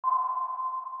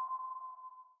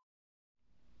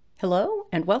Hello,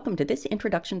 and welcome to this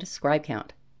introduction to ScribeCount.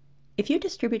 If you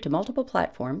distribute to multiple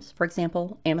platforms, for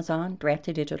example, Amazon,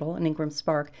 Draft2Digital, and Ingram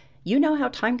Spark, you know how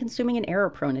time-consuming and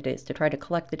error-prone it is to try to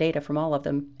collect the data from all of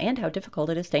them, and how difficult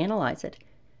it is to analyze it.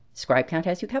 ScribeCount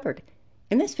has you covered.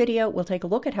 In this video, we'll take a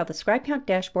look at how the ScribeCount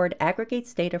Dashboard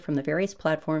aggregates data from the various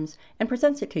platforms and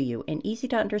presents it to you in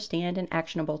easy-to-understand and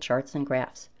actionable charts and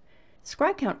graphs.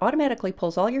 ScribeCount automatically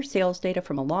pulls all your sales data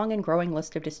from a long and growing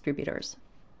list of distributors.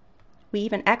 We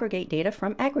even aggregate data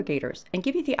from aggregators and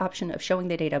give you the option of showing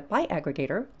the data by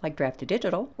aggregator, like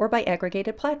Draft2Digital, or by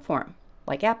aggregated platform,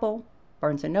 like Apple,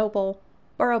 Barnes & Noble,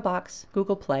 BorrowBox,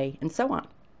 Google Play, and so on.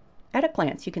 At a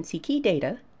glance, you can see key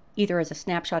data, either as a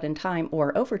snapshot in time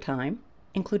or over time,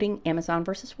 including Amazon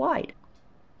versus Wide,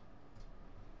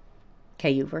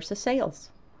 KU versus sales,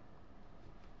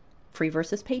 free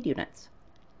versus paid units,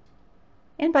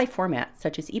 and by format,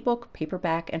 such as ebook,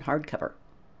 paperback, and hardcover.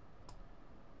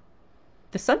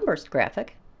 The Sunburst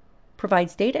Graphic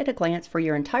provides data at a glance for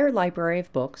your entire library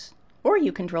of books, or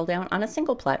you can drill down on a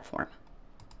single platform,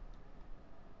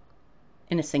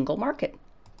 in a single market,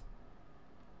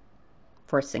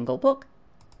 for a single book.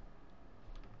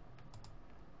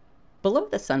 Below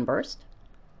the Sunburst,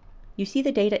 you see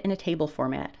the data in a table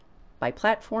format by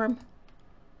platform,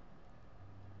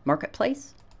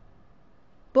 marketplace,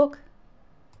 book,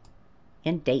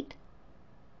 and date.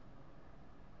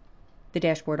 The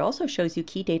dashboard also shows you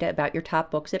key data about your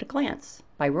top books at a glance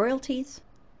by royalties,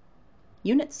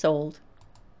 units sold,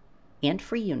 and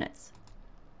free units.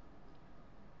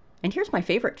 And here's my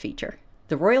favorite feature,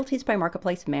 the Royalties by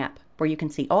Marketplace map, where you can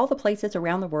see all the places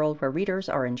around the world where readers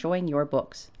are enjoying your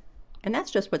books. And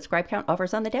that's just what ScribeCount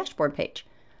offers on the dashboard page.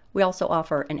 We also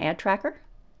offer an ad tracker,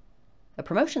 a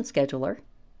promotion scheduler,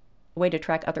 a way to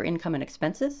track other income and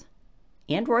expenses,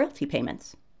 and royalty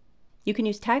payments. You can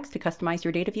use tags to customize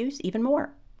your data views even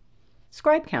more.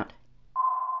 ScribeCount.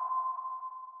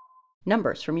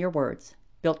 Numbers from your words.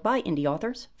 Built by indie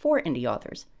authors for indie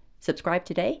authors. Subscribe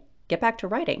today, get back to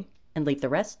writing, and leave the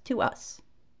rest to us.